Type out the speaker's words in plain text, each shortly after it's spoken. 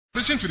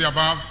addition to the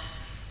above,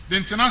 the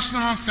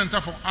International Center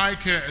for Eye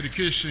Care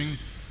Education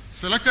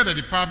selected the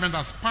department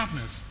as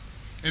partners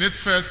in its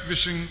first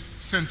Vision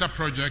Center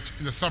project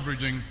in the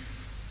sub-region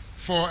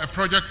for a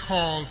project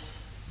called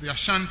the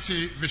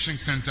Ashanti Vision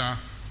Center,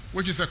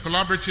 which is a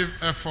collaborative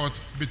effort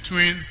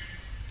between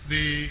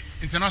the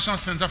International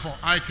Center for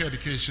Eye Care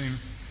Education,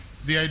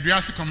 the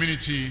Adriatic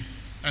community,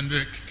 and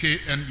the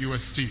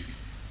KNUST.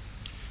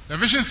 The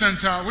Vision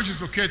Center, which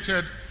is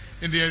located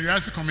in the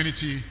Adriatic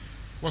community,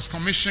 was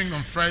commissioned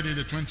on Friday,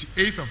 the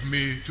 28th of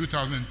May,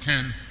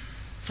 2010,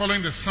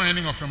 following the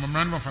signing of a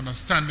Memorandum of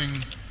Understanding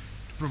to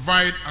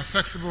provide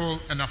accessible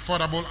and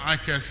affordable eye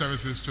care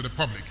services to the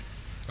public,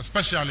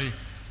 especially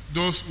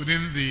those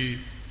within the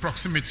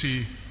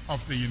proximity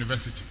of the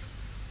university.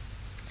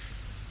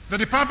 The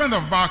Department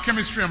of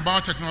Biochemistry and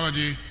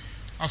Biotechnology,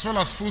 as well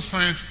as Food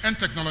Science and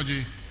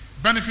Technology,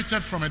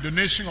 benefited from a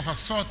donation of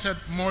assorted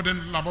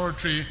modern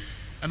laboratory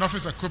and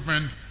office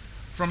equipment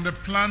from the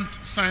Plant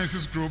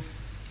Sciences Group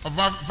of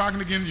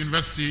Wageningen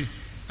University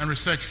and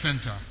Research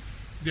Center.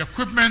 The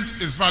equipment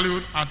is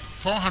valued at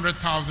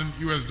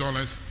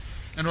 $400,000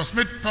 and was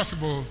made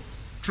possible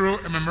through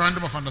a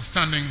Memorandum of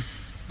Understanding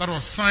that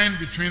was signed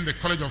between the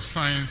College of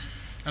Science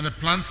and the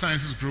Plant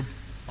Sciences Group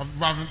of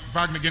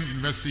Wageningen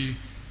University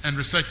and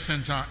Research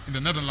Center in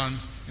the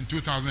Netherlands in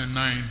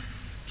 2009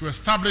 to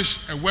establish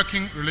a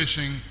working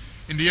relation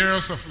in the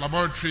areas of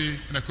laboratory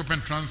and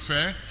equipment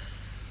transfer,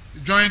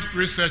 joint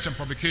research and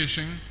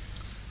publication,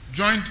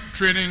 joint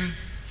training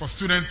for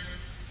students,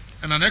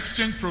 and an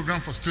exchange program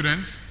for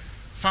students,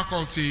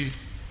 faculty,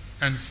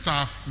 and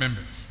staff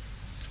members.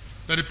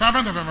 The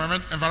Department of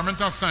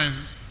Environmental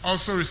Science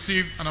also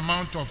received an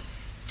amount of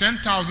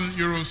 10,000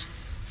 euros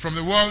from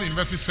the World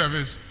University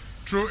Service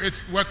through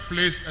its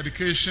workplace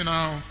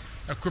educational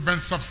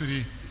equipment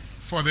subsidy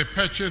for the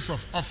purchase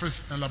of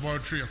office and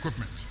laboratory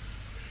equipment.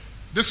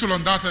 This will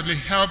undoubtedly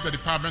help the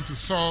department to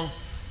solve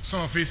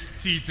some of its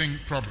teething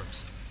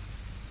problems.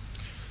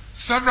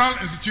 Several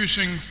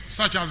institutions,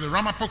 such as the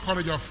Ramapo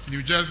College of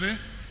New Jersey,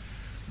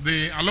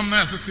 the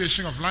Alumni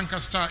Association of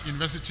Lancaster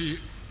University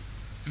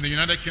in the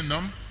United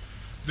Kingdom,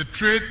 the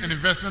Trade and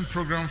Investment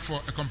Program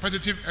for a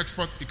Competitive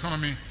Export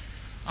Economy,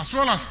 as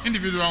well as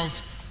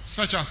individuals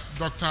such as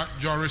Dr.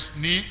 Joris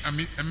Ni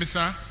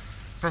Emisa,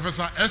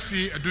 Professor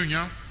S.C.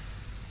 Adunya,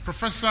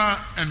 Professor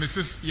and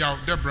Mrs. Yao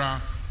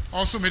Debra,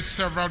 also made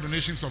several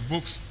donations of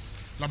books,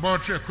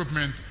 laboratory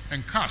equipment,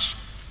 and cash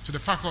to the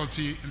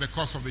faculty in the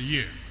course of the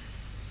year.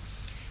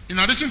 In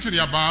addition to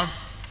the above,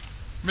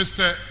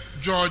 Mr.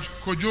 George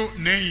Kojo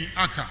Neyi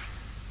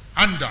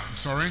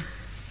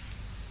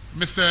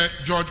Mr.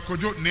 George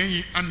Kojo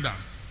Neyi Anda,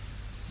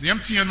 the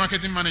MTN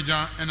marketing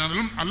manager and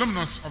an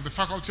alumnus of the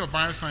Faculty of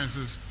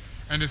Biosciences,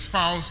 and his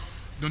spouse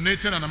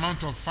donated an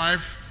amount of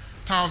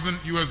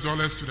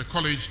 $5,000 to the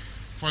college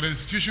for the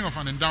institution of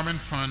an endowment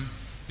fund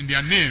in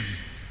their name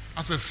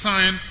as a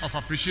sign of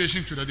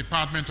appreciation to the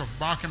Department of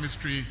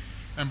Biochemistry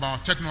and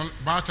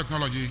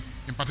Biotechnology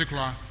in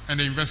particular, and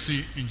the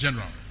university in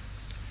general.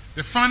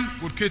 The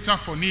fund would cater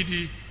for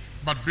needy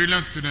but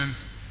brilliant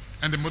students,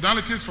 and the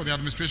modalities for the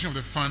administration of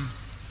the fund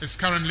is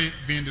currently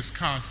being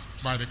discussed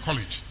by the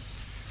college.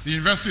 The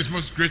university is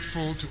most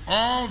grateful to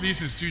all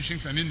these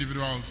institutions and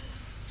individuals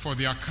for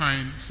their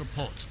kind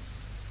support.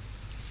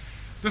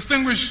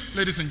 Distinguished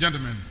ladies and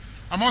gentlemen,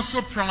 I'm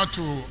also proud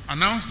to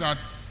announce that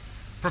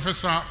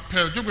Professor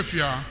Pearl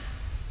Jogbefia,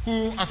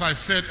 who, as I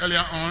said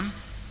earlier on,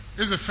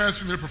 is the first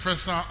female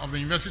professor of the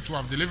university to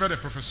have delivered a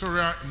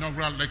professorial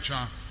inaugural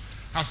lecture,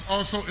 has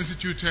also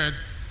instituted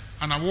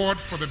an award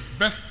for the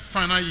best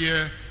final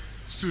year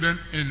student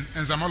in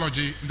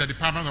enzymology in the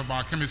Department of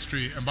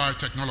Biochemistry and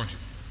Biotechnology.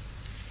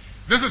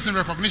 This is in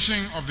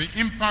recognition of the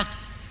impact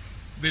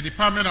the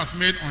department has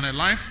made on her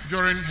life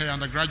during her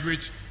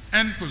undergraduate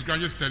and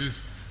postgraduate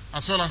studies,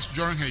 as well as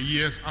during her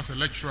years as a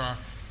lecturer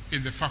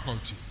in the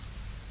faculty.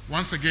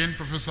 Once again,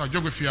 Professor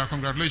Jogbefia,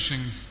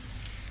 congratulations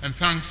and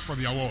thanks for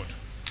the award.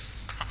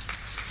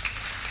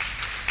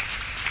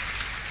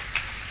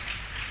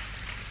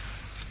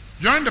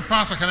 During the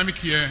past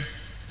academic year,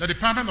 the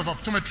Department of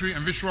Optometry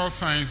and Visual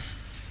Science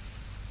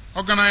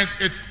organized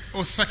its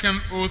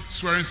second oath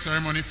swearing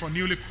ceremony for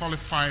newly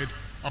qualified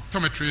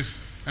optometrists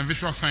and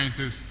visual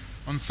scientists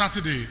on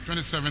Saturday,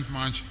 27th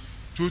March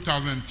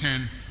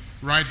 2010,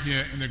 right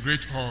here in the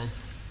Great Hall,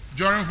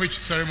 during which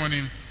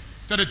ceremony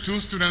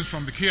 32 students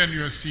from the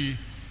KNUST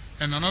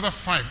and another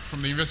 5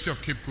 from the University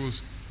of Cape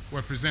Coast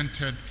were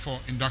presented for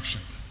induction.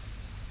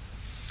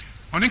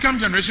 On income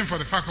generation for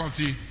the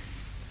faculty,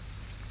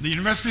 the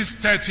university's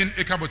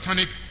 13-acre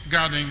botanic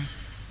garden,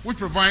 which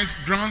provides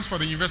grounds for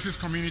the university's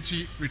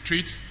community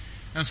retreats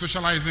and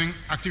socializing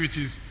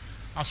activities,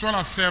 as well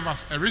as serve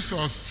as a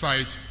resource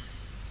site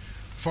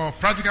for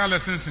practical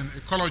lessons in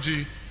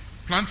ecology,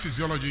 plant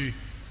physiology,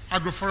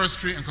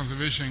 agroforestry, and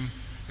conservation,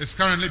 is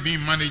currently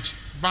being managed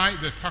by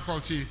the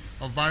Faculty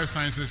of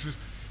Biosciences,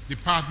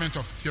 Department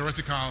of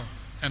Theoretical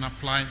and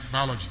Applied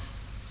Biology.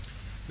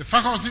 The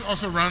faculty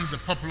also runs the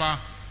popular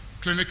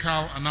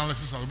Clinical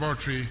Analysis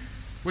Laboratory,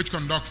 which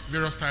conducts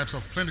various types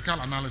of clinical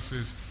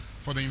analysis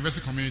for the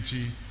university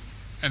community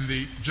and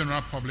the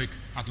general public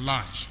at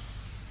large.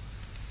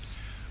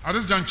 At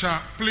this juncture,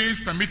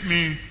 please permit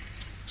me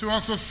to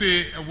also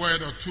say a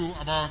word or two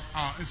about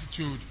our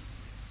Institute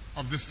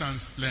of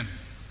Distance Learning.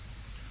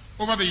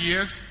 Over the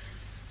years,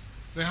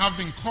 there have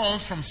been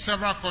calls from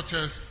several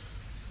quarters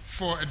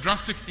for a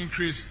drastic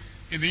increase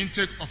in the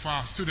intake of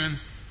our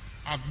students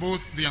at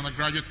both the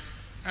undergraduate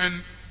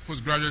and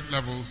postgraduate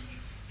levels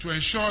to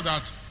ensure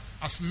that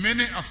as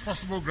many as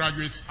possible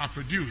graduates are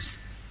produced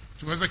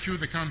to execute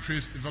the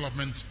country's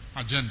development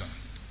agenda.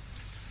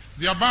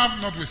 The above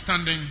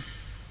notwithstanding,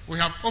 we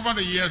have over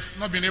the years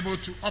not been able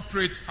to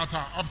operate at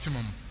our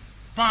optimum,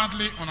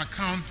 partly on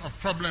account of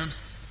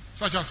problems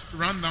such as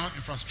rundown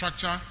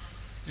infrastructure,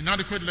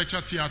 inadequate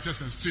lecture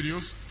theaters and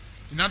studios,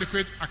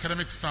 inadequate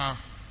academic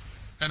staff,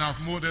 and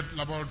outmoded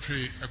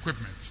laboratory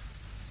equipment.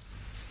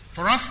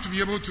 For us to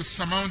be able to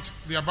surmount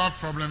the above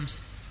problems,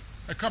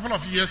 a couple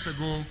of years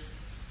ago,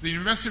 the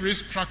university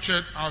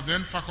restructured our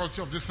then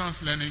Faculty of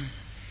Distance Learning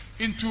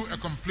into a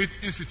complete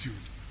institute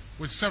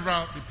with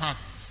several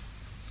departments.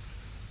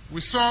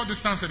 We saw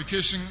distance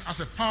education as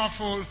a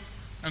powerful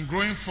and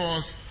growing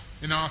force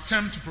in our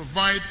attempt to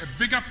provide a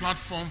bigger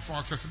platform for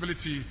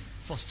accessibility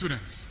for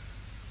students.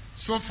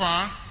 So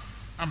far,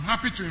 I'm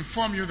happy to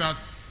inform you that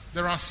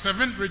there are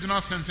 7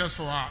 regional centers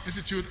for our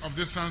Institute of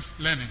Distance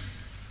Learning,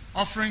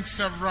 offering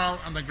several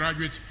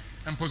undergraduate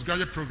and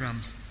postgraduate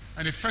programs,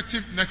 and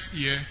effective next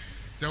year,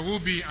 there will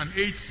be an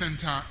 8th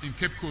center in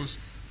Cape Coast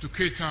to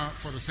cater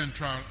for the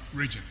central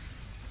region.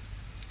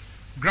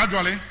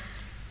 Gradually,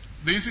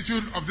 the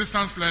Institute of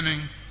Distance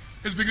Learning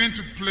is beginning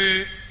to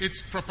play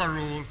its proper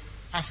role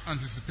as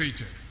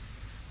anticipated.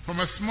 From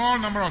a small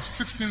number of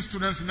 16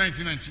 students in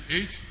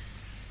 1998,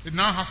 it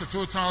now has a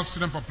total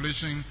student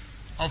population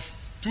of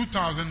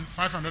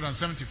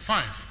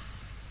 2,575,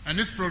 and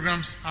its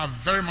programs are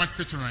very much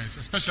patronized,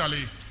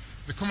 especially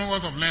the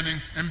Commonwealth of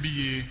Learning's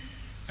MBA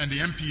and the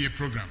MPA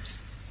programs.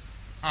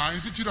 Our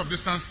Institute of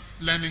Distance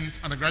Learning's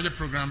undergraduate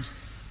programs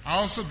are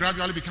also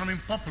gradually becoming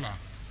popular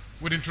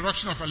with the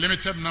introduction of a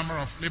limited number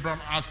of liberal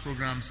arts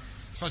programs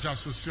such as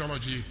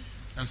sociology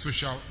and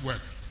social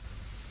work.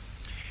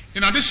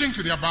 In addition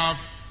to the above,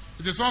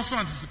 it is also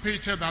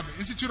anticipated that the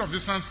Institute of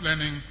Distance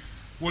Learning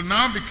will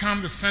now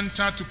become the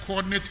center to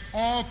coordinate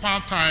all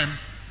part-time,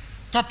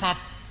 top-up,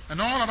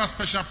 and all other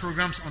special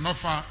programs on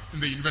offer in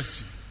the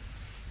university.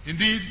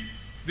 Indeed,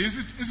 the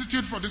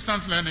Institute for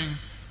Distance Learning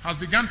has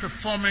begun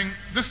performing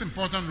this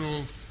important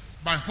role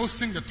by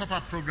hosting the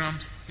top-up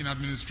programs in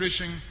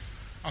administration,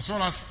 as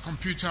well as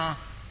computer,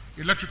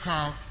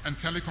 electrical, and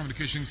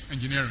telecommunications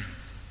engineering.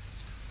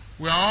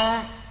 We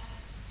are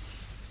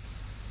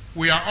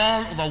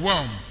all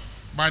overwhelmed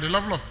by the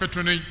level of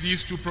patronage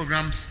these 2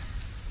 programs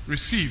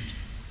received,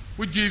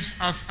 which gives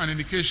us an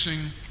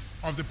indication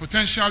of the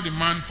potential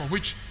demand for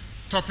which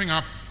topping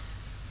up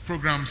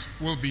programs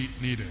will be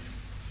needed.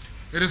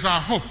 It is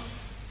our hope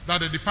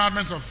that the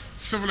departments of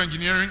civil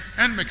engineering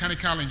and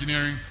mechanical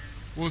engineering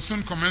will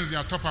soon commence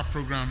their top-up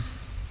programs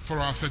for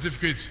our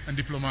certificate and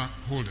diploma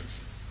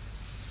holders.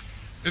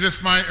 It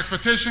is my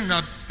expectation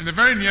that in the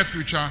very near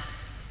future,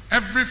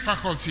 every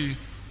faculty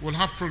will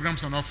have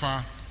programs on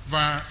offer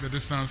via the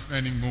distance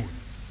learning mode.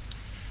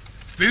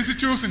 The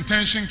Institute's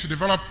intention to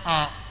develop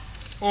our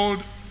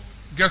old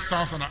guest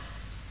house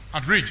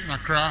at Ridge in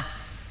Accra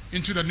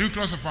into the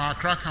nucleus of our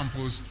Accra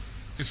campus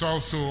is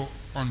also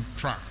on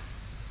track.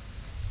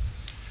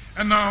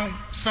 And now,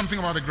 something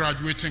about the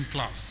graduating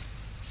class.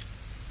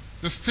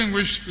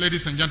 Distinguished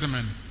ladies and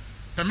gentlemen,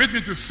 permit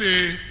me to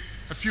say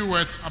a few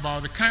words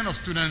about the kind of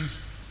students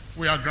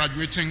we are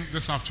graduating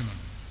this afternoon.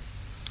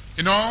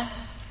 In all,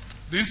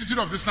 the Institute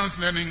of Distance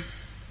Learning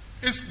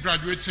is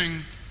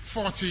graduating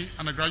 40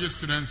 undergraduate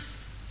students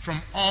from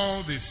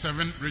all the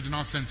 7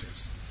 regional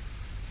centers.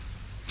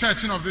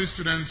 13 of these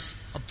students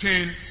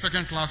obtain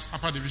second-class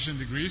upper division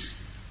degrees,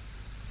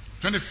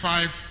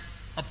 25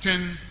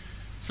 obtain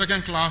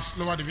second-class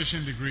lower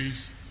division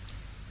degrees,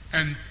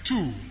 and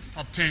 2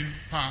 obtain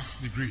pass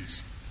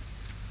degrees.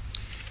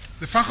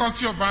 The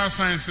Faculty of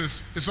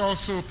Biosciences is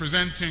also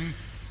presenting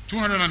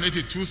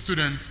 282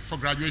 students for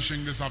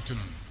graduation this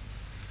afternoon.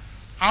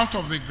 Out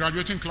of the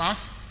graduating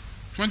class,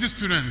 20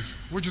 students,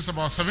 which is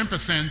about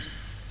 7%,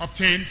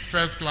 obtain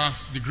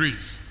first-class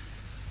degrees.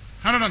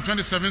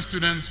 127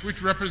 students,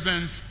 which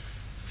represents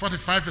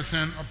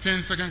 45%,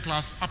 obtain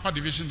second-class upper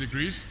division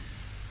degrees.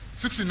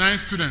 69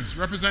 students,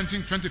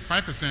 representing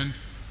 25%,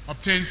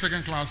 obtain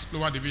second-class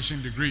lower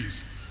division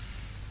degrees.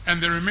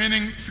 And the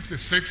remaining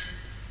 66,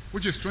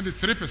 which is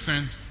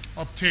 23%,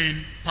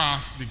 obtain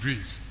pass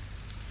degrees.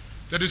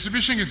 The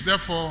distribution is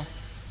therefore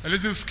a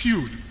little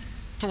skewed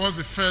towards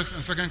the first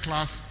and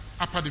second-class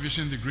upper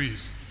division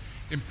degrees,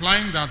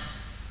 implying that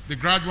the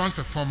graduate's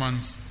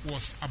performance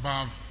was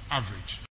above average.